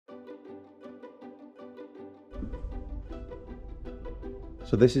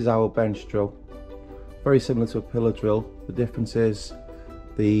So this is our bench drill, very similar to a pillar drill. The difference is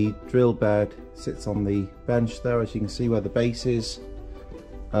the drill bed sits on the bench there, as you can see where the base is.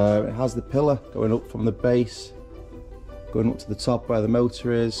 It has the pillar going up from the base, going up to the top where the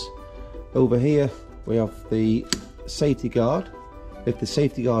motor is. Over here we have the safety guard. Lift the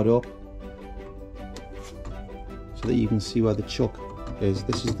safety guard up so that you can see where the chuck is.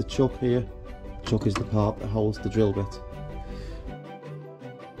 This is the chuck here. The chuck is the part that holds the drill bit.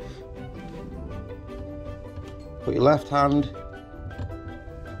 Put your left hand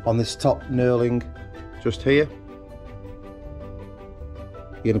on this top knurling just here.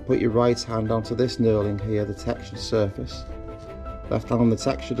 You're going to put your right hand onto this knurling here, the textured surface. Left hand on the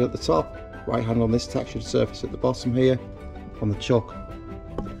textured at the top, right hand on this textured surface at the bottom here, on the chuck.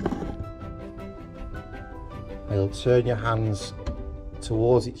 And you'll turn your hands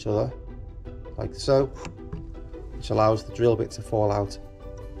towards each other, like so, which allows the drill bit to fall out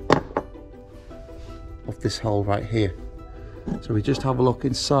of this hole right here. So we just have a look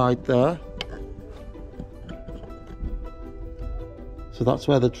inside there. So that's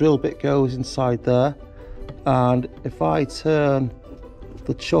where the drill bit goes, inside there. And if I turn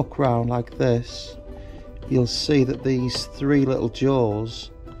the chuck round like this, you'll see that these three little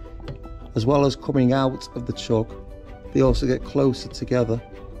jaws, as well as coming out of the chuck, they also get closer together.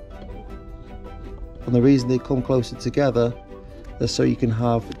 And the reason they come closer together is so you can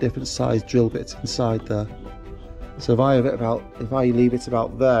have different sized drill bits inside there. So if I leave it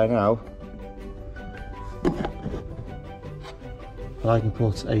about there now, and I can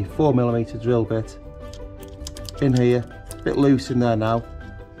put a 4mm drill bit in here, a bit loose in there now,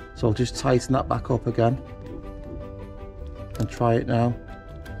 so I'll just tighten that back up again and try it now.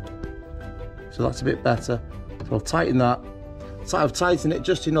 So that's a bit better. So I'll tighten that. So I've tightened it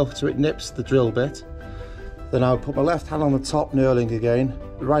just enough so it nips the drill bit. Then I'll put my left hand on the top knurling again,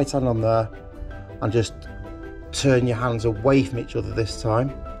 the right hand on there, and just turn your hands away from each other this time.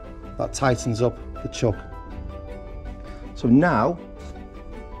 That tightens up the chuck. So now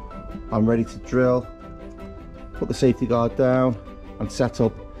I'm ready to drill. Put the safety guard down and set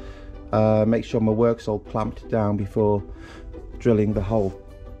up. Make sure my work's all clamped down before drilling the hole.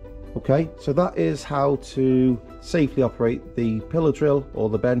 Okay, so that is how to safely operate the pillar drill or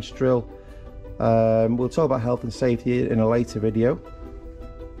the bench drill. We'll talk about health and safety in a later video.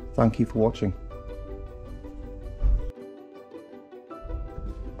 Thank you for watching.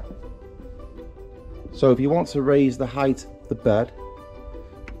 So if you want to raise the height of the bed,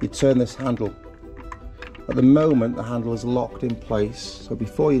 you turn this handle. At the moment the handle is locked in place, so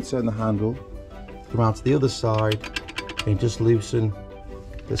before you turn the handle, come around to the other side and just loosen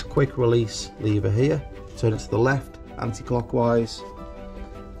this quick release lever here. Turn it to the left anti-clockwise,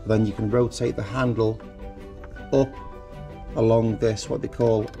 then you can rotate the handle up along this, what they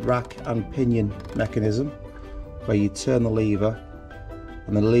call rack and pinion mechanism, where you turn the lever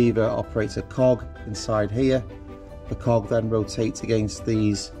and the lever operates a cog inside here. The cog then rotates against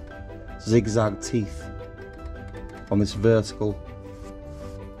these zigzag teeth on this vertical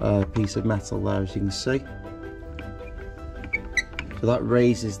piece of metal there, as you can see. So that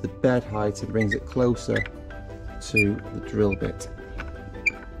raises the bed height and brings it closer to the drill bit.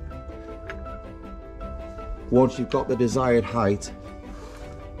 Once you've got the desired height,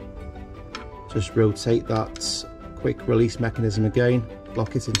 just rotate that quick release mechanism again,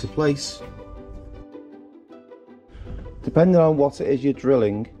 lock it into place. Depending on what it is you're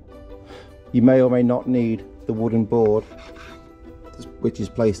drilling, you may or may not need the wooden board which is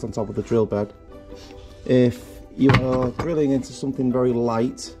placed on top of the drill bed. If you are drilling into something very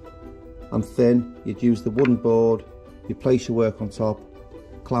light and thin, you'd use the wooden board, you place your work on top,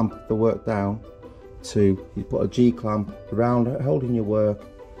 clamp the work down to, you put a G-clamp around holding your work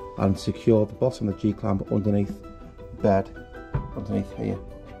and secure the bottom of the G-clamp underneath the bed, underneath here.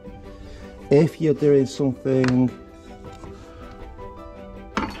 If you're doing something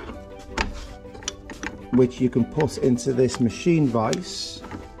which you can put into this machine vise,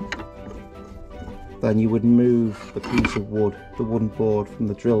 then you would move the piece of wood, the wooden board, from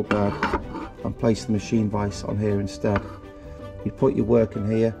the drill bed and place the machine vise on here instead. You put your work in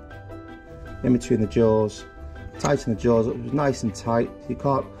here, in between the jaws, tighten the jaws up nice and tight,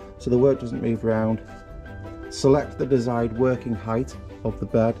 so the work doesn't move around. Select the desired working height of the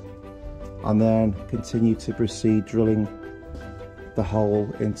bed and then continue to proceed drilling the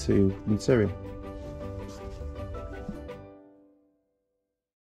hole into the material.